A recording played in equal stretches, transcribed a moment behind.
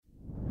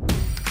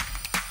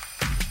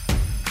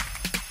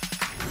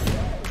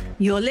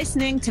You're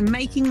listening to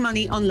Making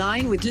Money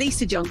Online with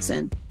Lisa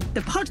Johnson,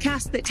 the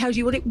podcast that tells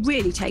you what it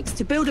really takes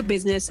to build a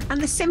business and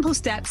the simple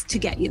steps to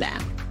get you there.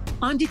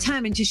 I'm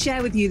determined to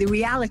share with you the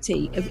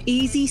reality of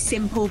easy,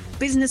 simple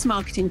business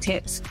marketing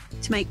tips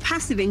to make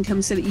passive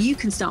income so that you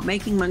can start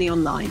making money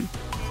online.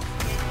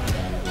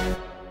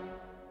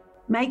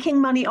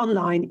 Making Money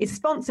Online is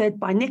sponsored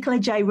by Nicola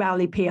J.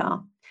 Rowley PR,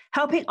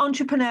 helping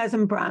entrepreneurs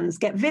and brands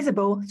get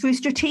visible through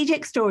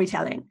strategic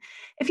storytelling.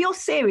 If you're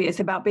serious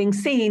about being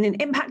seen and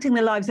impacting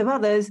the lives of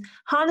others,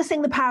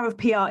 harnessing the power of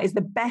PR is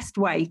the best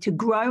way to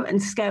grow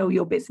and scale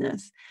your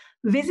business.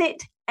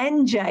 Visit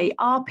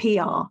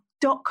njrpr.com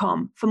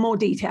for more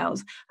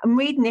details and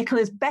read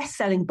Nicola's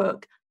best-selling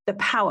book, The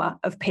Power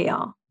of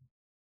PR.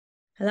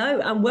 Hello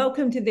and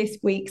welcome to this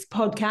week's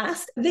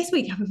podcast. This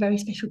week I have a very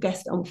special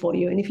guest on for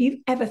you. And if you've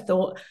ever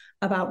thought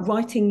about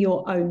writing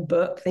your own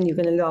book, then you're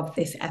going to love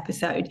this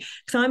episode.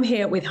 Because I'm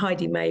here with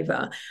Heidi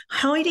Maver.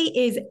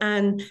 Heidi is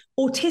an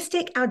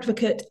autistic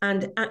advocate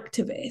and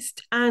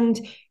activist. And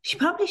she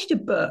published a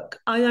book.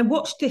 I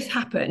watched this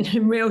happen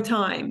in real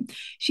time.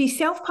 She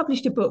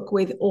self-published a book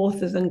with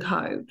Authors &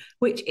 Co.,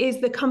 which is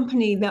the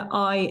company that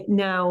I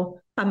now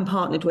am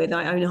partnered with.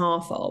 I own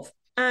half of.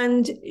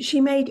 And she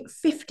made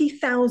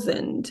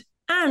 50,000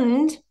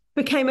 and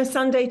became a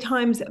Sunday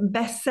Times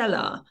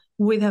bestseller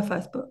with her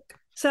first book.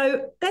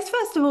 So let's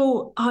first of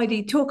all,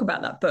 Heidi, talk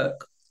about that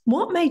book.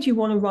 What made you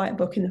want to write a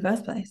book in the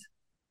first place?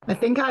 I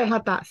think I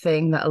had that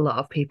thing that a lot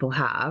of people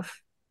have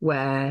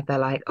where they're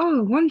like,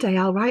 oh, one day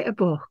I'll write a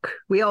book.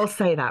 We all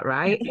say that,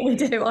 right? We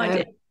do,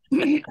 I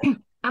do.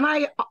 And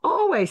I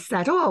always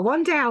said, oh,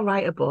 one day I'll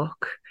write a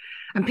book.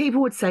 And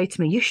people would say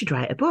to me, you should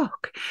write a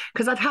book.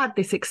 Because I'd had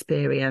this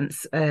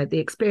experience. The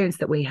experience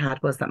that we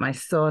had was that my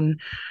son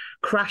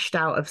crashed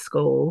out of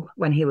school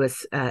when he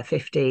was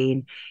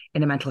 15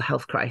 in a mental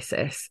health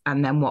crisis.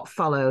 And then what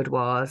followed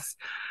was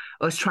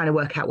us trying to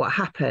work out what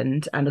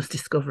happened and us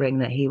discovering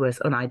that he was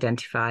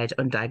unidentified,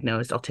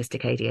 undiagnosed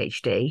autistic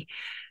ADHD,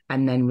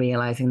 and then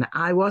realizing that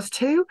I was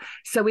too.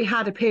 So we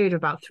had a period of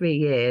about 3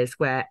 years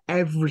where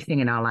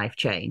everything in our life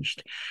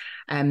changed.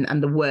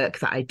 And the work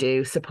that I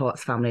do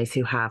supports families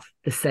who have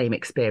the same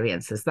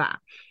experience as that.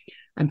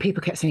 And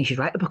people kept saying, you should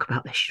write a book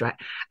about this, But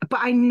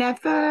I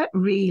never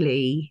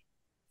really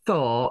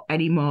thought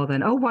any more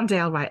than, oh, one day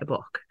I'll write a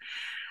book.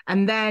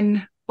 And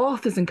then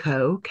Authors &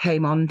 Co.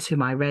 came onto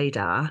my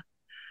radar.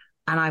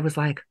 And I was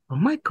like, oh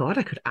my God,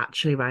 I could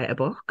actually write a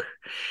book.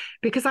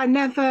 Because I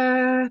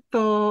never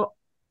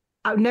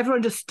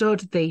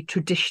understood the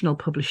traditional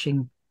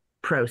publishing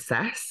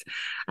process.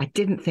 I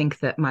didn't think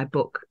that my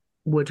book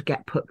would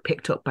get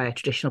picked up by a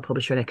traditional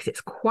publisher because it's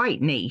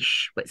quite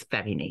niche, but it's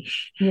very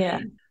niche.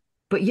 Yeah.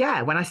 But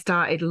yeah, when I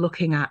started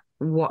looking at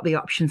what the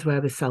options were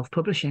with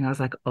self-publishing, I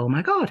was like, oh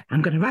my God,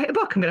 I'm going to write a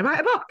book.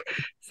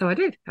 So I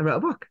did. I wrote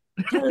a book.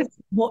 Tell us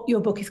what your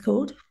book is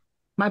called.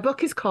 My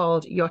book is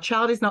called Your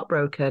Child Is Not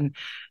Broken,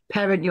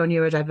 Parent Your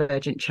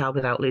Neurodivergent Child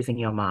Without Losing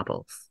Your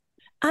Marbles.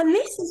 And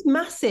this is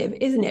massive,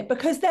 isn't it?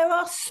 Because there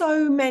are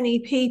so many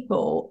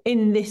people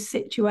in this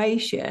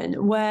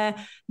situation where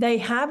they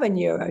have a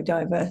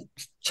neurodiverse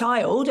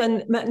child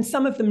and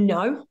some of them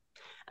know,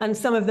 and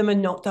some of them are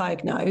not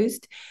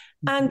diagnosed.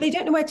 And they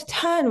don't know where to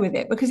turn with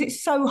it because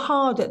it's so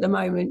hard at the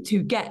moment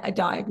to get a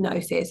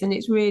diagnosis. And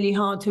it's really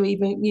hard to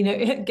even,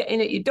 get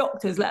in at your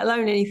doctors, let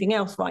alone anything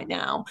else right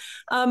now.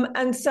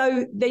 And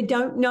so they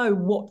don't know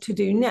what to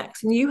do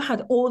next. And you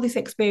had all this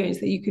experience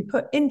that you could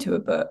put into a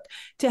book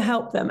to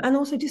help them. And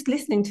also just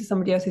listening to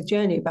somebody else's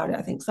journey about it,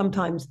 I think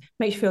sometimes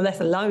makes you feel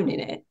less alone in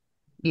it.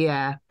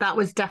 Yeah, that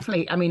was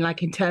definitely,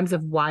 in terms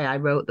of why I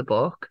wrote the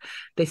book,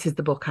 this is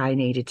the book I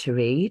needed to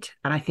read.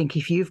 And I think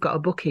if you've got a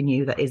book in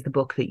you that is the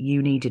book that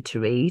you needed to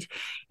read,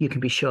 you can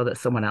be sure that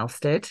someone else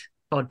did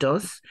or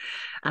does.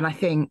 And I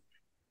think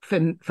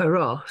for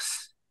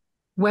us,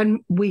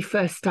 when we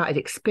first started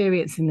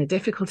experiencing the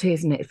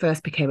difficulties and it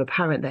first became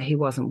apparent that he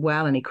wasn't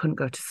well and he couldn't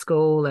go to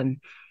school and,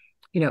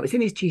 it was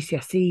in his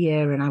GCSE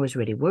year and I was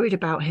really worried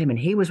about him and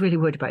he was really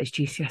worried about his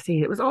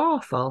GCSE. It was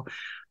awful.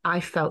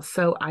 I felt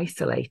so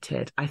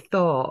isolated. I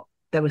thought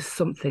there was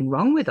something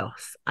wrong with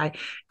us. I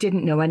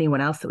didn't know anyone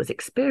else that was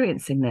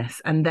experiencing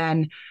this. And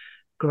then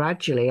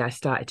gradually I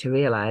started to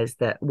realize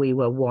that we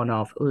were one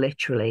of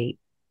literally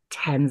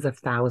tens of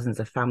thousands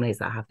of families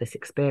that have this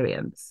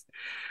experience.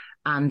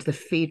 And the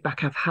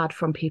feedback I've had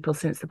from people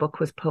since the book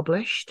was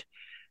published,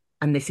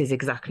 and this is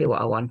exactly what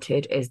I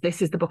wanted, is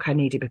this is the book I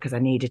needed because I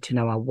needed to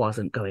know I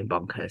wasn't going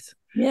bonkers.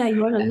 Yeah,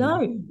 you weren't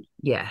alone.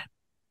 Yeah.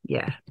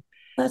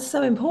 That's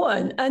so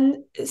important. And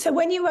so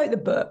when you wrote the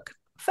book,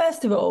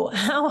 first of all,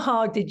 how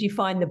hard did you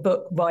find the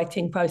book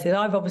writing process?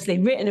 I've obviously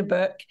written a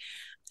book.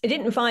 I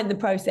didn't find the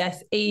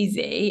process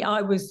easy.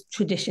 I was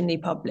traditionally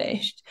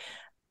published.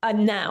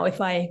 And now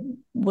if I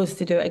was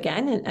to do it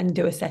again and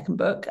do a second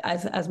book,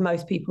 as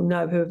most people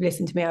know who have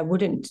listened to me, I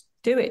wouldn't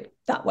do it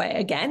that way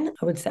again.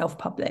 I would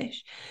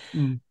self-publish.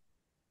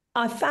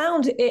 I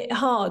found it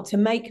hard to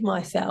make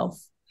myself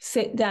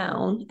sit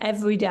down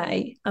every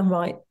day and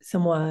write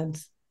some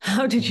words.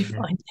 How did you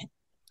find it?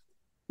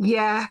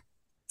 Yeah.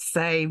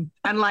 Same.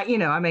 And like,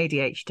 I'm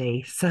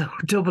ADHD, so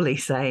doubly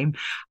same.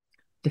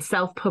 The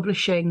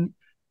self-publishing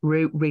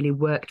route really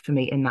worked for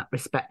me in that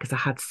respect because I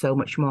had so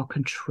much more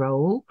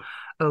control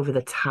over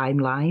the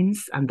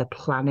timelines and the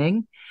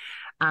planning.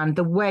 And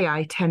the way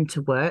I tend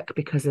to work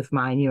because of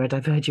my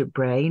neurodivergent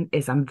brain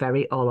is I'm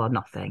very all or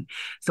nothing.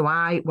 So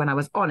when I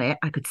was on it,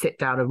 I could sit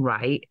down and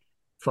write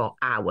for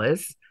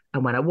hours.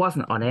 And when I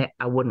wasn't on it,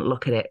 I wouldn't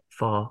look at it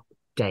for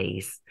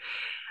days.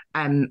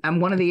 And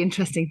one of the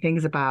interesting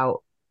things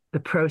about the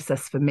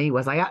process for me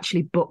was I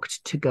actually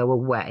booked to go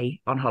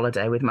away on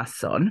holiday with my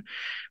son.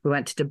 We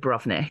went to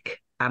Dubrovnik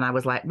and I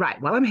was like,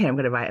 right, while I'm here, I'm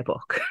going to write a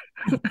book.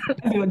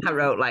 I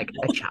wrote like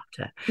a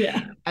chapter.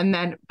 Yeah. And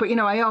then, but,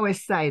 I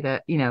always say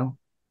that,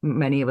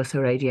 many of us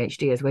who are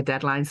ADHDers, we're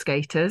deadline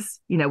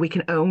skaters. We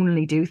can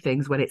only do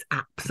things when it's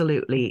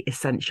absolutely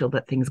essential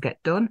that things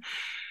get done.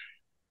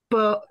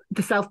 But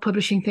the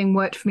self-publishing thing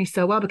worked for me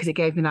so well because it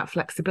gave me that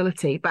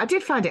flexibility. But I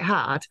did find it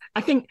hard.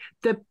 I think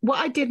what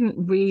I didn't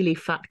really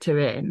factor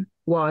in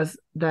was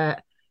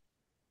that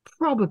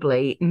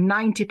probably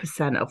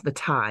 90% of the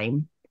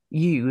time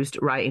used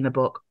writing the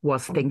book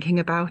was thinking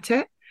about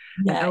it.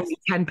 Yes. And only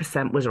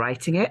 10% was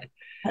writing it.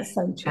 That's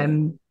so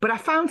true. But I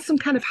found some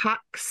kind of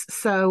hacks.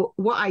 So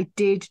what I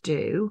did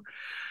do,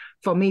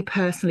 for me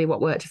personally,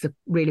 what worked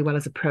really well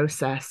as a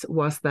process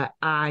was that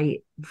I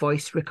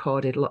voice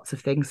recorded lots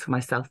of things for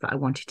myself that I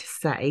wanted to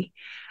say.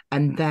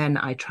 And then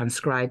I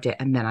transcribed it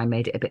and then I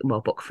made it a bit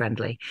more book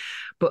friendly.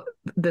 But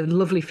the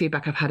lovely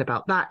feedback I've had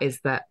about that is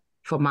that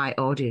for my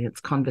audience,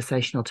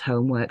 conversational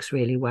tone works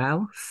really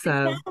well.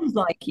 So it sounds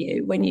like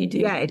you when you do.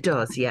 Yeah, it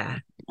does. Yeah.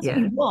 That's what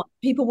you want.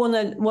 People want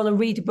to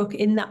read a book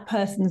in that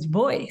person's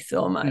voice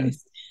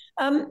almost.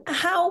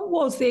 How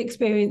was the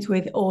experience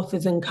with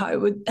Authors &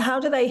 Co? How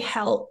do they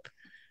help,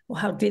 or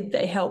how did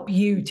they help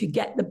you to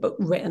get the book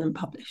written and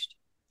published?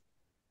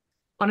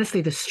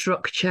 Honestly, the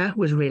structure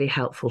was really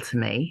helpful to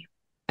me.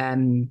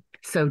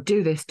 So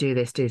do this.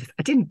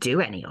 I didn't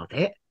do any of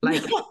it.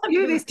 Like,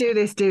 do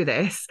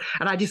this.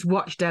 And I just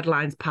watched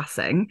deadlines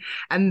passing.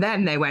 And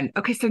then they went,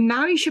 okay, so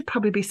now you should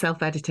probably be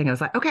self-editing. I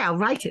was like, okay, I'll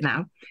write it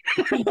now.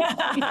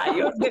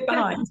 You're a bit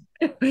behind.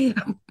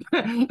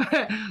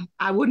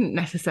 I wouldn't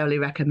necessarily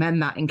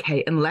recommend that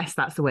unless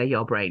that's the way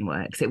your brain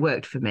works. It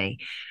worked for me.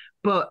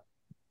 But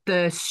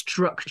the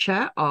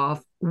structure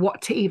of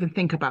what to even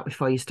think about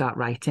before you start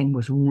writing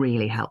was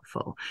really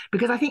helpful,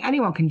 because I think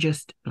anyone can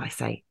I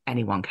say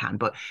anyone can,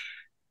 but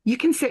you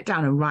can sit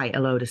down and write a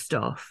load of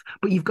stuff,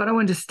 but you've got to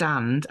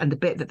understand, and the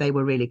bit that they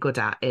were really good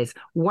at is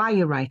why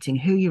you're writing,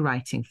 who you're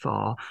writing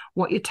for,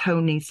 what your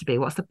tone needs to be,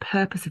 what's the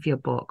purpose of your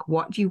book,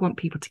 what do you want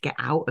people to get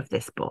out of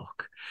this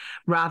book,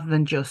 rather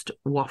than just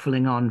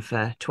waffling on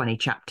for 20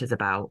 chapters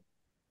about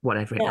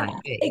whatever it might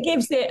be. It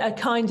gives it a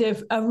kind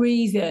of a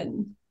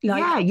reason.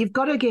 You've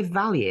got to give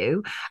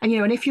value. And,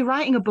 and if you're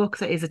writing a book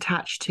that is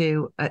attached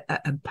to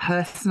a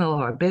personal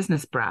or a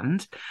business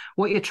brand,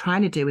 what you're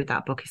trying to do with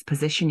that book is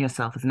position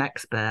yourself as an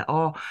expert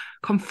or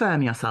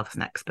confirm yourself as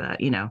an expert,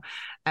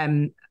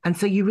 And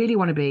so you really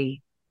want to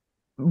be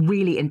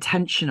really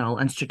intentional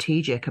and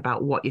strategic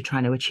about what you're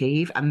trying to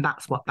achieve. And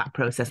that's what that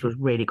process was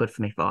really good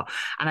for me for.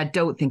 And I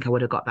don't think I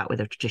would have got that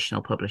with a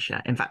traditional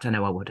publisher. In fact, I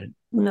know I wouldn't.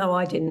 No,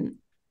 I didn't.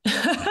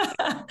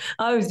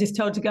 I was just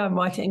told to go and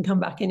write it and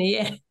come back in a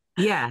year.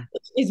 Yeah.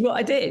 Is what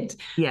I did.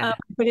 Yeah.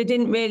 But it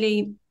didn't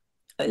really,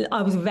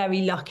 I was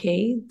very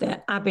lucky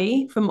that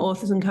Abby from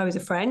Authors & Co is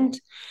a friend,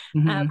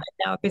 and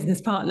now a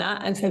business partner.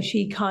 And so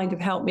she kind of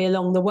helped me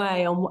along the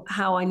way on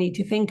how I need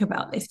to think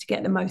about this to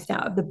get the most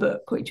out of the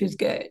book, which was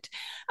good.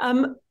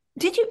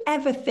 Did you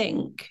ever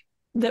think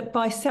that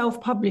by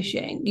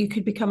self-publishing, you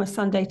could become a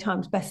Sunday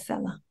Times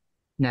bestseller?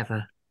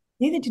 Never.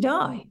 Neither did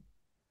I.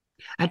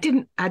 I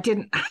didn't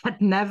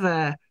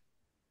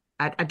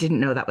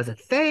know that was a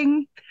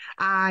thing.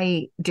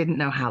 I didn't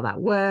know how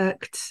that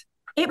worked.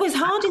 It was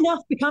hard enough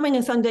becoming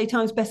a Sunday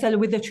Times bestseller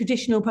with a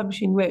traditional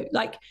publishing route.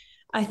 Like,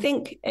 I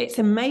think it's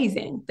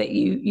amazing that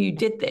you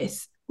did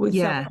this with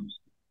self-publishing.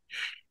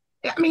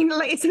 I mean,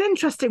 it's an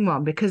interesting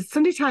one because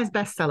Sunday Times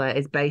bestseller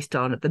is based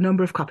on the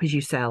number of copies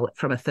you sell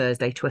from a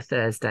Thursday to a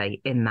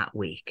Thursday in that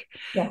week.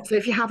 Yeah. So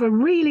if you have a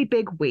really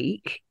big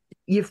week,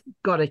 you've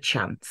got a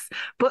chance.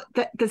 But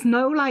there's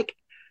no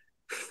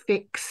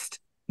fixed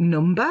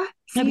number.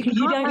 So because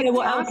you don't know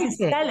what else is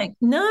selling.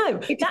 No.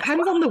 It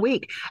depends on the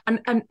week.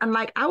 And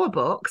like our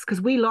books, because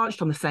we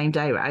launched on the same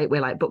day, right? We're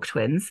like book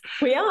twins.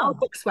 We are. Our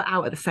books were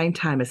out at the same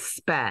time as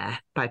Spare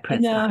by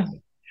Prince.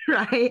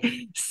 Right.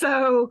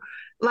 So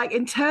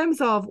in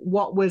terms of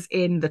what was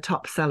in the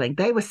top selling,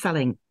 they were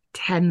selling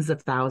tens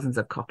of thousands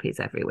of copies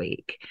every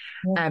week.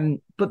 Yeah.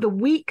 But the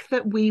week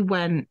that we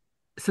went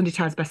Sunday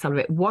Times bestseller,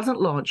 it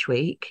wasn't launch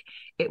week.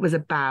 It was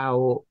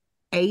about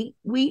 8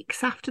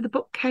 weeks after the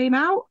book came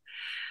out.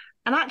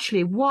 And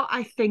actually, what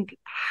I think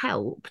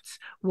helped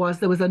was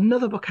there was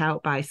another book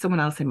out by someone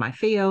else in my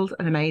field,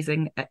 an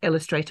amazing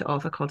illustrator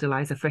author called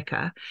Eliza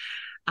Fricker.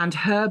 And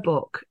her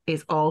book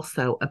is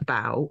also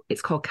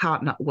it's called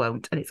Can't Not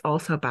Won't, and it's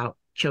also about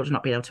children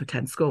not being able to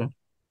attend school.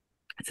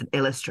 It's an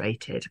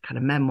illustrated kind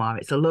of memoir.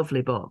 It's a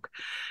lovely book.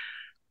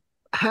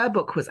 her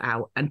book was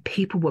out and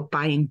people were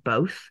buying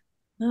both.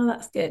 Oh,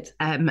 that's good.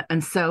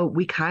 And so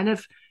we kind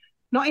of,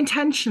 not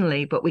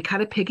intentionally, but we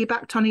kind of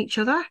piggybacked on each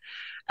other,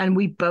 and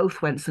we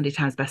both went Sunday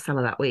Times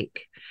bestseller that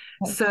week.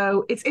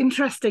 So it's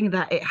interesting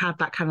that it had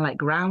that kind of like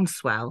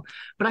groundswell.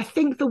 But I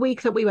think the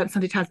week that we went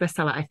Sunday Times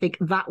bestseller, I think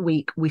that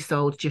week we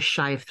sold just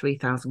shy of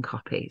 3,000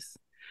 copies.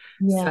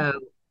 Yeah. So,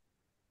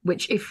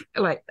 which if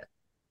like,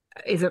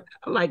 is it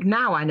like,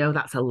 now I know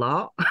that's a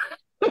lot.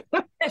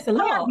 That's a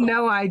lot. I have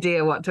no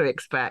idea what to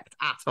expect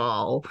at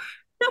all.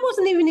 That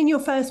wasn't even in your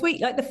first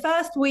week. Like the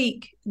first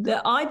week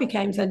that I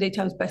became Sunday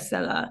Times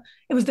bestseller,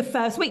 it was the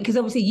first week, because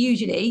obviously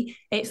usually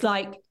it's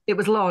like it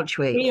was launch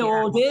week,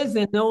 pre-orders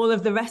and all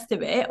of the rest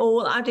of it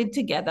all added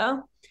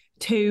together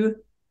to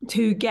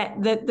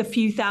get the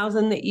few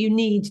thousand that you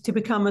need to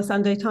become a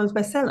Sunday Times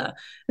bestseller.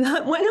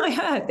 Like when I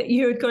heard that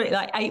you had got it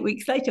like 8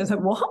 weeks later, I was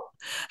like, what?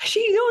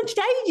 She launched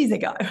ages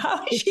ago.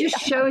 It just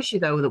shows you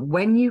though that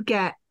when you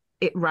get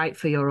it right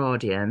for your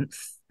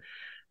audience.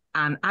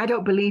 And I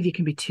don't believe you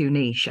can be too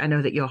niche. I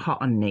know that you're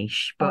hot on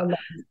niche, but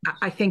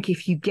I think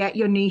if you get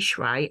your niche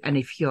right, and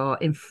if you're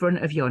in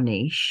front of your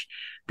niche,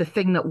 the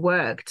thing that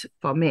worked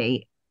for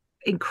me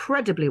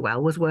incredibly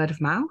well was word of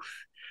mouth.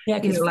 Yeah,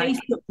 because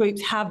Facebook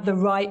groups have the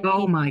right people.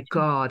 Oh my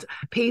God.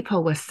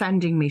 People were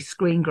sending me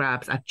screen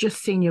grabs. I've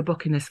just seen your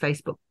book in this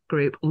Facebook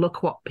group.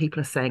 Look what people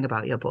are saying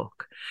about your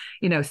book.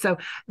 So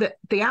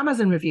the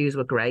Amazon reviews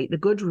were great. The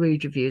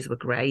Goodreads reviews were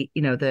great.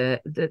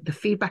 The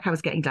feedback I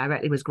was getting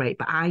directly was great,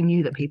 but I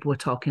knew that people were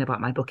talking about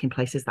my book in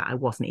places that I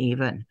wasn't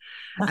even.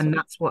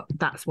 That's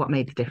what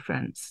made the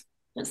difference.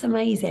 That's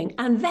amazing.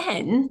 And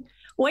then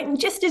when,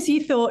 just as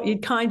you thought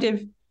you'd kind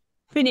of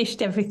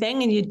finished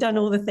everything and you'd done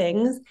all the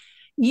things,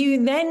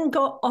 you then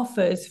got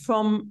offers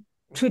from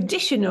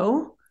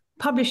traditional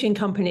publishing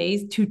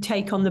companies to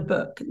take on the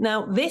book.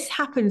 Now, this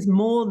happens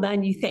more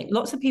than you think.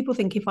 Lots of people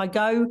think if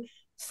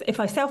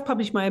I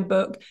self-publish my own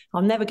book,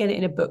 I'll never get it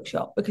in a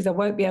bookshop because I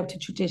won't be able to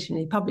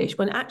traditionally publish.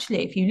 When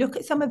actually, if you look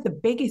at some of the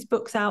biggest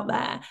books out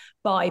there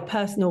by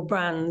personal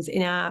brands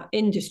in our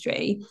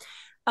industry,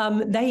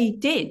 they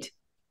did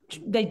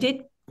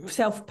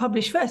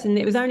self-publish first, and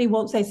it was only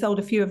once they sold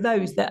a few of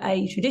those that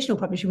a traditional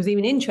publisher was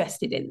even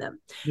interested in them.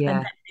 Yeah. And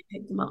then they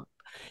picked them up.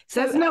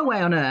 So there's no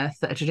way on earth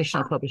that a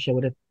traditional publisher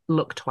would have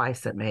looked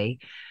twice at me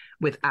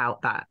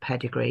without that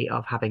pedigree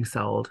of having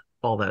sold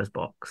all those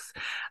books.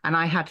 And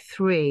I had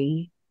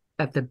 3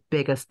 of the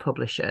biggest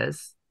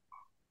publishers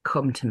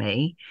come to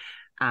me,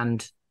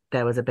 and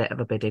there was a bit of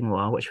a bidding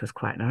war, which was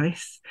quite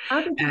nice.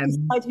 How did you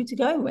decide who to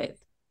go with?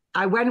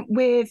 I went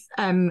with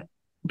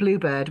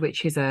Bluebird,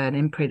 which is an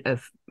imprint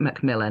of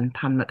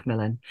Pan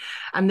Macmillan.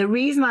 And the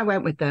reason I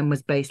went with them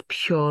was based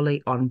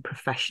purely on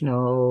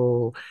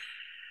professional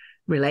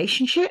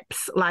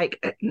relationships. The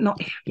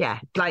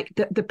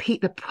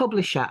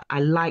publisher, I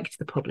liked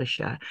the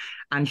publisher,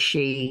 and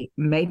she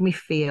made me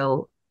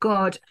feel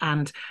good,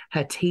 and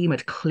her team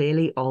had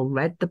clearly all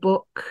read the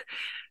book.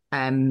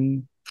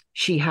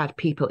 She had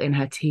people in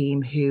her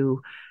team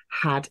who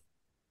had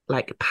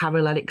like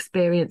parallel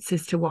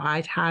experiences to what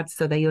I'd had,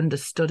 so they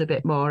understood a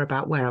bit more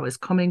about where I was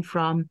coming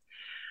from.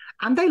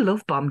 And they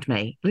love bombed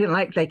me.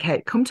 Like, they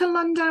came, come to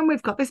London,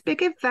 we've got this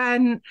big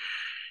event.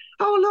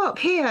 Oh, look,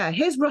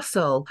 here's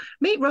Russell.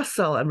 Meet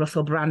Russell. And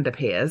Russell Brand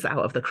appears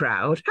out of the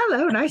crowd.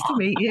 Hello, nice to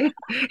meet you.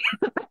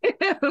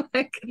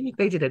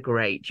 They did a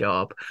great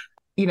job,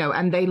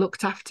 and they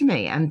looked after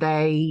me, and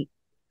they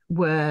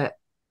were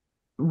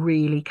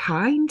really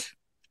kind.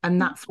 And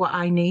that's what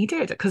I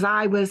needed, because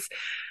I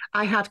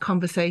had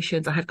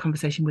conversation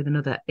with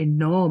another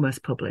enormous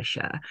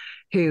publisher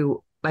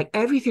who, like,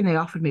 everything they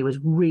offered me was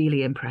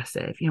really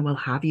impressive. We'll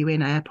have you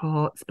in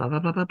airports, blah, blah,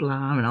 blah, blah,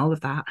 blah, and all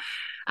of that.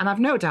 And I've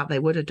no doubt they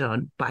would have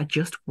done, but I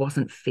just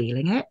wasn't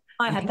feeling it.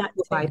 I had that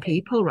by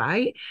people,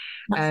 right?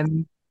 Yeah,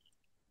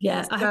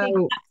 I had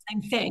the exact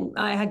same thing.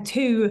 I had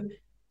two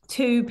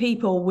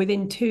people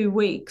within 2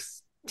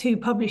 weeks, 2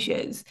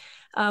 publishers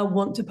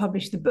want to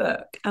publish the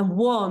book. And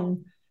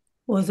one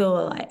was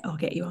all like, I'll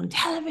get you on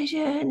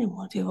television and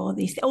we'll do all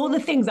the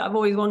things that I've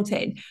always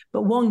wanted.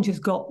 But one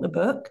just got the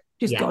book,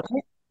 got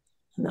it.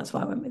 And that's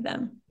why I went with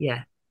them.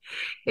 Yeah.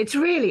 It's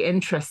really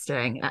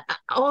interesting.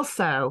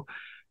 Also,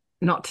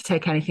 not to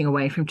take anything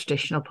away from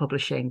traditional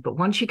publishing, but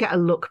once you get a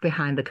look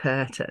behind the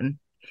curtain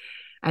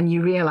and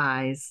you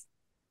realize,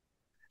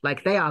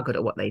 like, they are good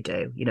at what they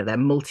do. They're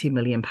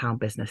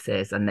multi-million-pound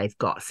businesses, and they've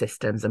got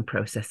systems and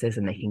processes,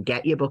 and they can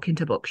get your book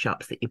into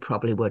bookshops that you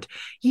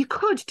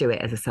could do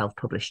it as a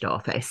self-published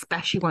author,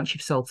 especially once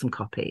you've sold some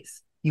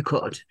copies. You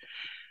could.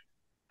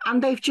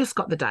 And they've just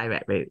got the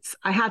direct routes.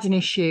 I had an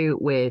issue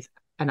with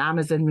an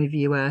Amazon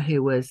reviewer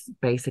who was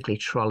basically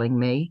trolling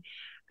me,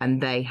 and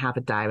they have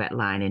a direct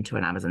line into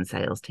an Amazon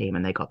sales team,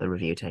 and they got the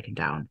review taken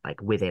down like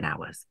within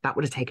hours. That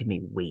would have taken me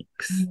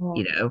weeks,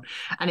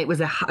 and it was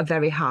a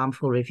very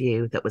harmful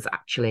review that was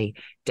actually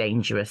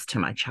dangerous to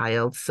my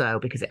child. So,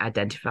 because it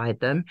identified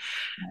them.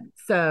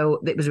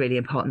 So it was really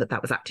important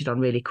that was acted on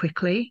really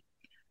quickly.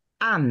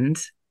 And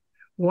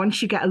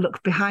once you get a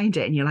look behind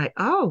it and you're like,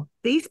 oh,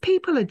 these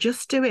people are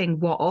just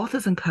doing what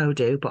Authors & Co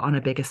do, but on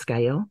a bigger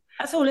scale.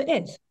 That's all it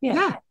is.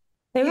 Yeah.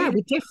 There Yeah, is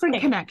with different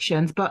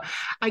connections. But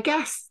I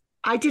guess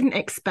I didn't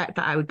expect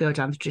that I would go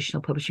down the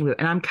traditional publishing route.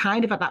 And I'm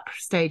kind of at that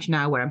stage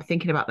now where I'm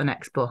thinking about the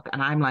next book,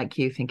 and I'm like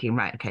you thinking,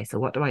 right, okay, so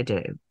what do I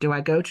do? Do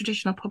I go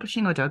traditional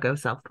publishing or do I go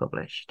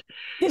self-published?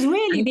 because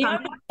really And the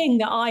only thing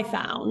that I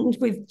found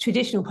with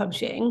traditional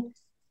publishing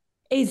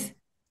is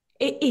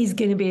it is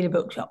going to be in a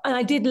bookshop. And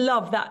I did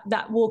love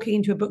that walking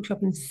into a bookshop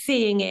and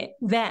seeing it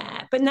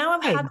there. But now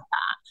I've had that,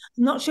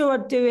 I'm not sure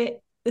I'd do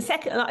it the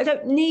second. I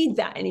don't need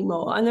that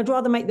anymore. And I'd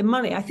rather make the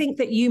money. I think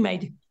that you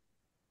made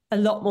a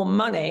lot more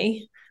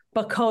money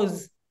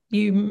because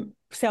you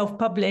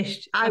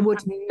self-published. I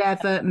would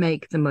never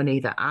make the money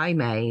that I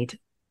made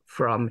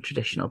from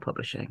traditional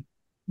publishing.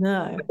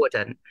 No. I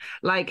wouldn't.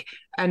 Like,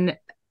 and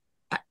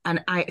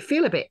I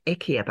feel a bit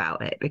icky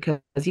about it because,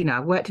 you know,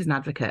 I've worked as an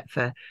advocate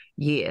for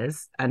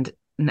years and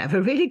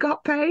never really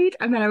got paid.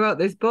 And then I wrote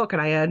this book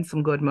and I earned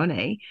some good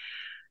money.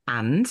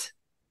 And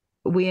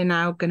we are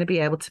now going to be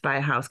able to buy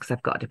a house because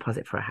I've got a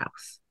deposit for a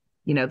house.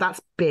 You know, that's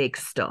big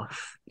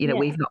stuff. You know,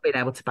 we've not been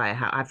able to buy a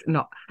house.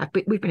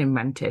 We've been in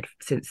rented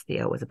since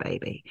Theo was a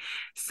baby.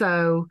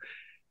 So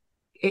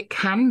it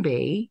can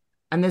be,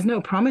 and there's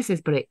no promises,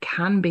 but it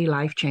can be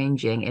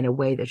life-changing in a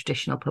way that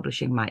traditional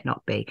publishing might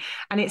not be.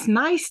 And it's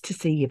nice to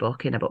see your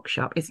book in a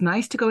bookshop. It's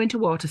nice to go into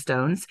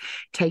Waterstones,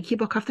 take your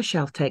book off the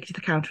shelf, take it to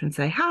the counter and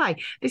say, hi,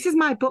 this is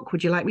my book.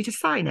 Would you like me to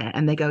sign it?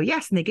 And they go,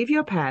 yes. And they give you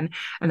a pen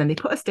and then they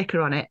put a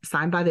sticker on it,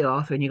 signed by the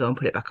author, and you go and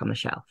put it back on the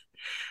shelf.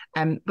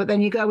 But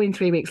then you go in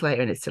 3 weeks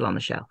later and it's still on the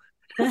shelf.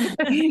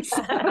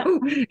 So,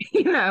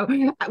 you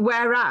know,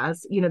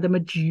 whereas, you know, the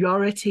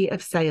majority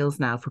of sales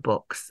now for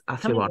books are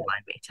through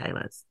online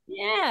retailers.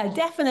 Yeah,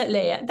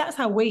 definitely. That's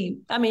how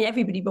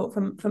everybody bought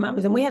from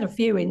Amazon. We had a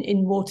few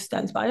in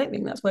Waterstones, but I don't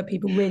think that's where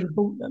people really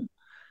bought them.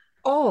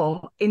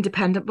 Or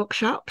independent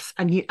bookshops.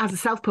 And you, as a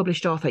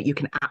self-published author, you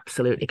can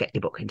absolutely get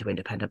your book into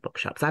independent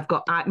bookshops.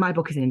 My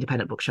book is in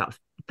independent bookshops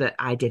that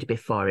I did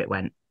before it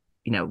went,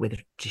 you know, with a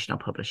traditional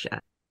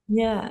publisher.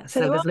 Yeah.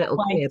 So there's little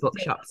queer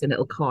bookshops and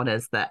little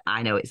corners that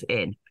I know it's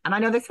in. And I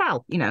know they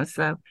sell, you know,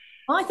 so.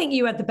 I think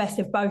you had the best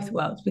of both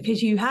worlds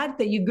because you had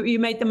that you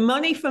made the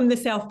money from the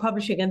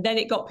self-publishing and then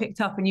it got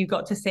picked up and you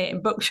got to see it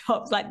in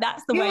bookshops. Like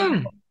that's the way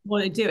you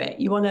want to do it.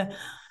 You want to,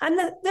 and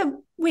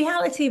the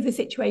reality of the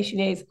situation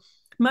is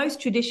most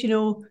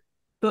traditional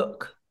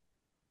book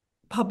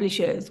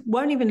publishers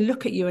won't even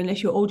look at you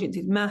unless your audience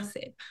is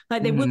massive.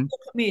 Like they wouldn't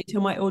look at me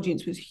until my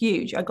audience was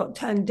huge. I got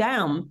turned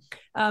down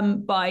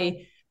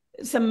by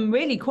some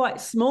really quite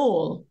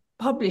small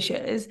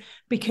publishers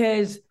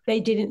because they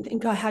didn't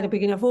think I had a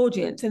big enough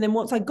audience. And then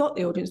once I got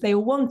the audience, they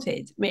all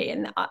wanted me.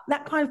 And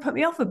that kind of put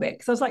me off a bit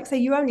because I was like, so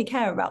you only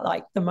care about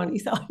like the money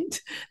side,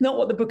 not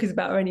what the book is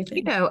about or anything.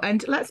 You know,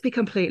 and let's be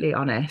completely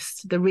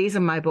honest. The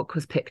reason my book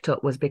was picked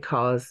up was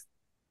because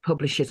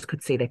publishers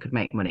could see they could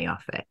make money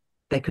off it.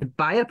 They could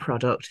buy a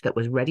product that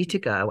was ready to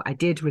go. I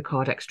did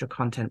record extra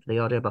content for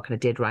the audiobook and I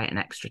did write an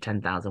extra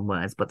 10,000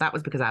 words, but that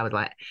was because I was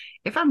like,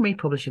 if I'm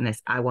republishing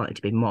this, I want it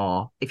to be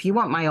more. If you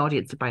want my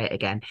audience to buy it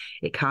again,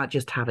 it can't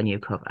just have a new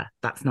cover.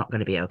 That's not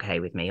going to be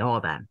okay with me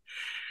or them.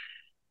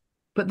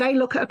 But they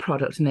look at a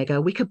product and they go,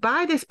 we could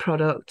buy this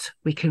product,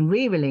 we can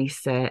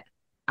re-release it,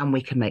 and we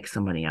can make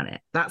some money on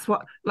it. That's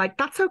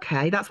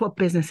okay. That's what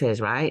business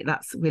is, right?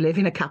 We live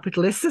in a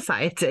capitalist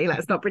society.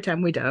 Let's not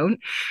pretend we don't.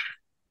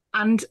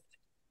 And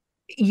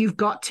you've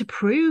got to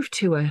prove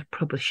to a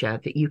publisher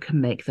that you can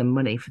make them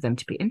money for them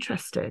to be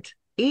interested.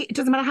 It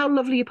doesn't matter how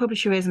lovely your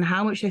publisher is and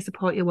how much they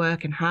support your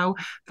work and how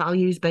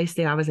values-based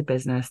they are as a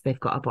business, they've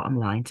got a bottom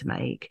line to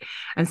make.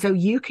 And so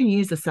you can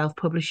use the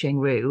self-publishing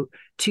route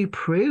to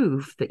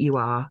prove that you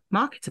are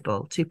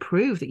marketable, to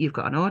prove that you've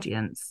got an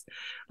audience.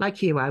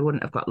 Like you, I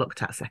wouldn't have got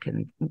looked at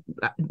second.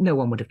 No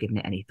one would have given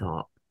it any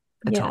thought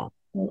at all.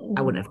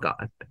 I wouldn't have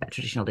got a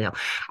traditional deal.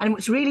 And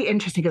it's really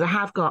interesting because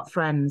I've got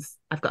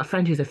a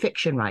friend who's a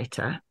fiction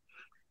writer.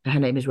 Her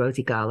name is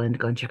Rosie Garland.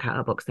 Go and check out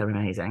her books. They're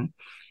amazing.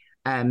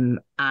 I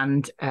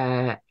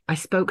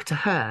spoke to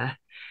her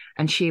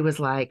and she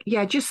was like,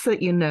 yeah, just so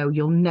that you know,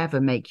 you'll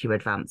never make your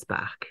advance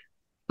back.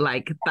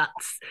 Like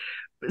that's,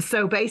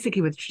 so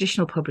basically with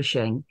traditional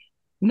publishing,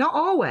 not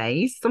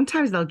always,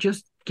 sometimes they'll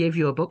just give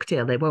you a book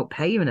deal. They won't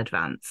pay you in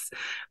advance.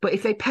 But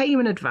if they pay you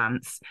in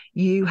advance,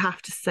 you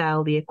have to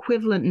sell the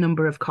equivalent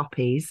number of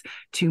copies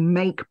to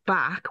make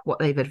back what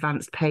they've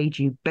advanced paid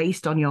you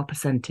based on your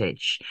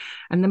percentage.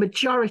 And the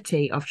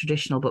majority of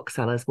traditional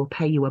booksellers will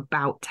pay you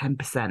about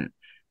 10%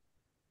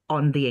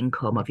 on the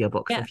income of your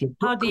book. Yeah, so if your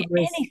book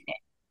covers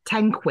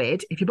 10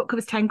 quid, if your book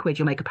covers 10 quid,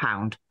 you'll make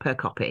 £1 per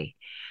copy.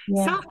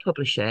 Yeah.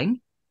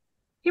 Self-publishing,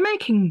 you're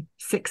making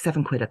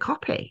 6-7 quid a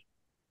copy,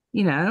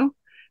 you know?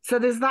 So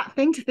there's that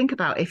thing to think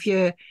about. If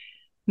you're,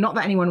 not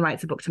that anyone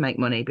writes a book to make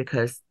money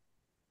because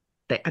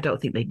I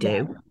don't think they do.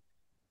 Yeah.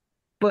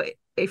 But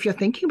if you're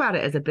thinking about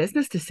it as a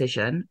business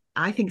decision,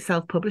 I think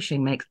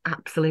self-publishing makes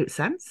absolute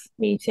sense.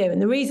 Me too.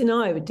 And the reason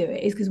I would do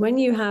it is because when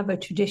you have a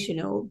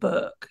traditional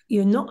book,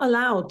 you're not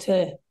allowed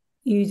to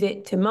use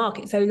it to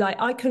market. So like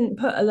I couldn't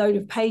put a load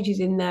of pages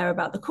in there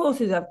about the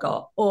courses I've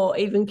got, or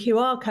even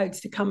QR codes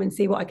to come and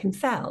see what I can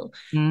sell.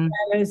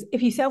 Whereas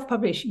if you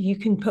self-publish, you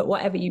can put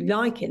whatever you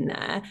like in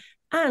there.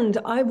 And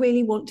I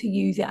really want to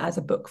use it as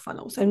a book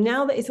funnel. So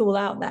now that it's all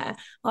out there,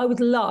 I would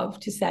love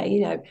to say,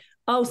 you know,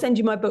 I'll send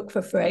you my book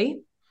for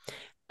free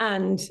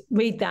and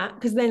read that,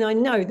 because then I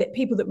know that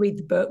people that read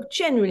the book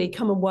generally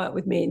come and work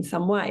with me in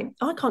some way.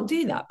 I can't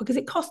do that because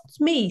it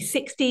costs me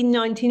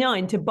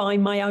 $16.99 to buy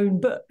my own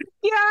book.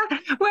 Yeah.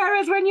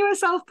 Whereas when you were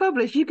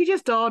self-published, you could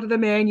just order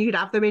them in, you could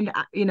have them in,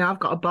 you know, I've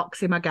got a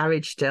box in my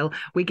garage still.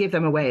 We give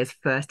them away as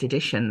first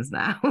editions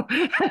now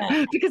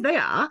because they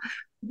are.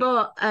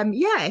 But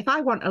yeah, if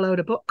I want a load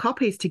of book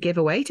copies to give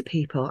away to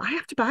people, I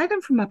have to buy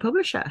them from my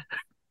publisher.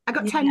 I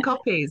got 10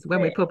 copies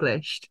when we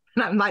published.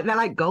 And I'm like, they're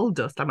like gold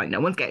dust. I'm like, no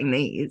one's getting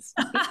these.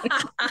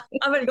 I've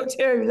only got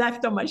 2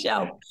 left on my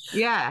shelf.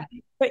 Yeah.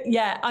 But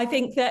yeah, I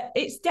think that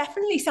it's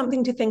definitely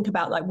something to think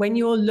about. Like when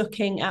you're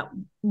looking at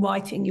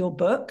writing your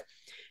book,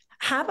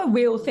 have a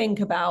real think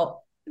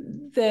about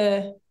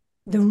the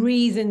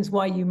reasons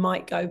why you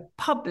might go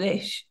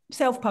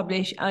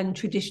self-publish and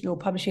traditional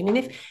publishing. And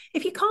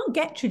if you can't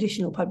get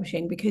traditional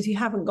publishing because you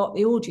haven't got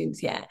the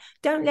audience yet,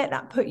 don't let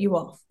that put you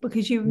off,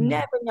 because you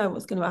never know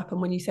what's going to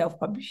happen when you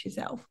self-publish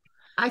yourself.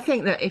 I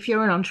think that if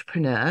you're an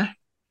entrepreneur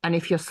and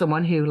if you're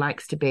someone who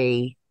likes to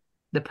be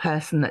the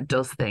person that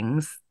does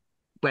things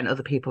when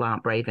other people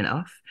aren't brave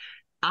enough,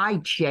 I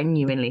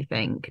genuinely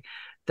think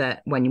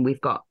that when we've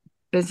got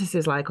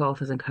businesses like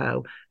Authors &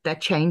 Co., they're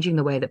changing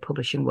the way that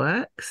publishing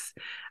works.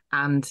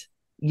 And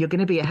you're going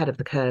to be ahead of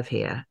the curve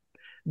here.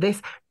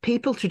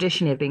 People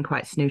traditionally have been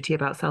quite snooty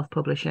about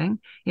self-publishing.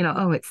 You know,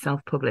 oh, it's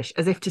self-published,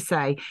 as if to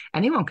say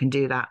anyone can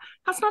do that.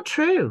 That's not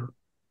true.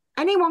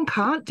 Anyone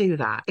can't do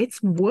that. It's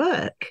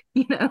work.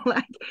 You know,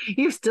 like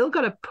you've still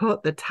got to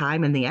put the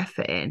time and the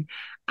effort in.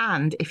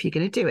 And if you're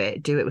going to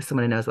do it with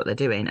someone who knows what they're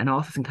doing. And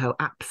Authors & Co.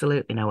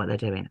 absolutely know what they're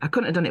doing. I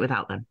couldn't have done it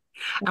without them.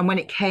 And when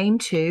it came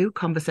to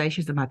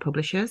conversations with my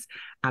publishers,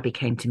 Abby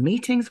came to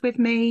meetings with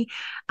me,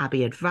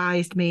 Abby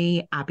advised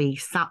me, Abby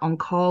sat on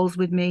calls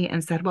with me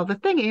and said, well, the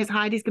thing is,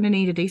 Heidi's going to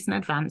need a decent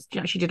advance.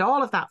 You know, she did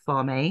all of that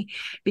for me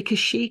because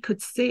she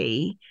could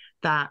see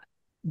that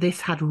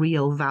this had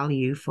real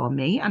value for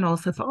me and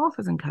also for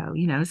Authors & Co.,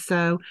 you know.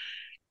 So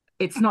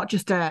it's not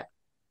just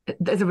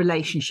there's a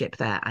relationship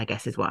there, I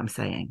guess is what I'm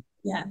saying.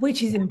 Yeah,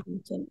 which is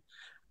important.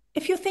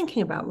 If you're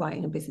thinking about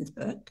writing a business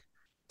book,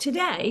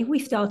 today we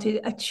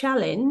started a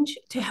challenge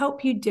to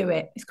help you do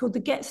it. It's called the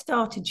Get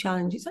Started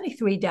Challenge. It's only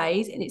 3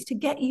 days and it's to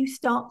get you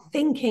start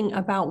thinking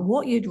about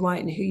what you'd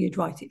write and who you'd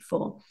write it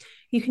for.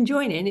 You can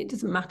join in. It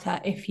doesn't matter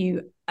if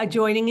you are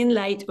joining in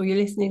late or you're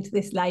listening to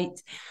this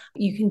late.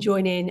 You can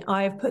join in.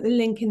 I have put the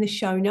link in the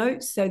show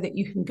notes so that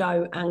you can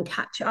go and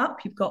catch up.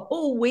 You've got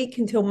all week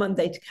until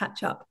Monday to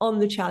catch up on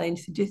the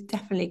challenge. So just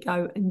definitely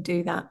go and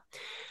do that.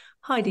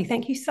 Heidi,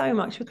 thank you so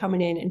much for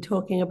coming in and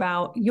talking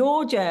about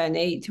your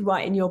journey to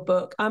writing your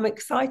book. I'm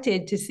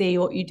excited to see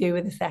what you do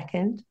with the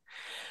second.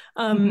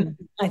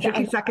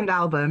 Second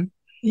album.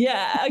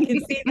 Yeah, I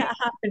can see that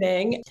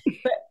happening.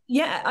 But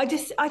yeah, I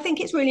think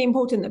it's really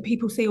important that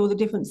people see all the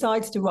different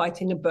sides to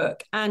writing a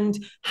book and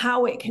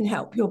how it can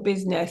help your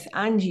business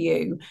and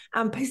you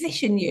and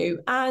position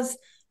you as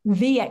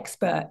the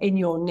expert in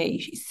your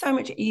niche. It's so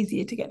much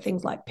easier to get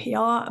things like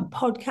PR and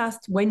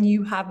podcasts when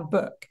you have a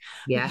book.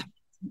 Yeah.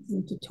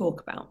 To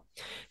talk about.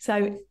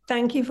 So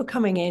thank you for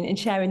coming in and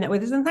sharing that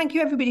with us, and thank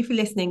you everybody for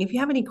listening. If you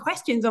have any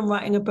questions on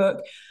writing a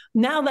book,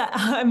 now that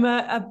I'm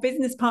a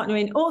business partner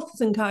in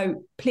Authors &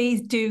 Co.,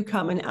 please do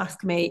come and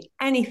ask me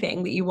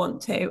anything that you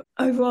want to.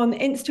 Over on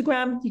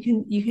Instagram,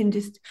 you can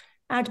just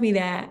add me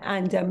there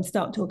and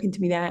start talking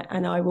to me there,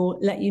 and I will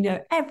let you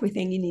know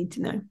everything you need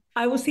to know.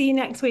 I will see you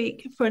next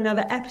week for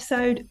another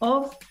episode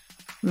of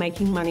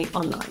Making Money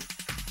Online.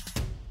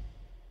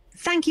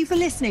 Thank you for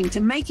listening to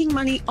Making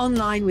Money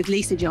Online with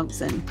Lisa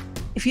Johnson.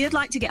 If you'd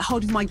like to get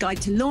hold of my guide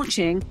to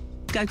launching,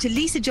 go to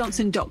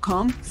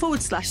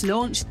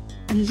lisajohnson.com/launch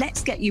and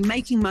let's get you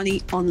making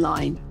money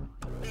online.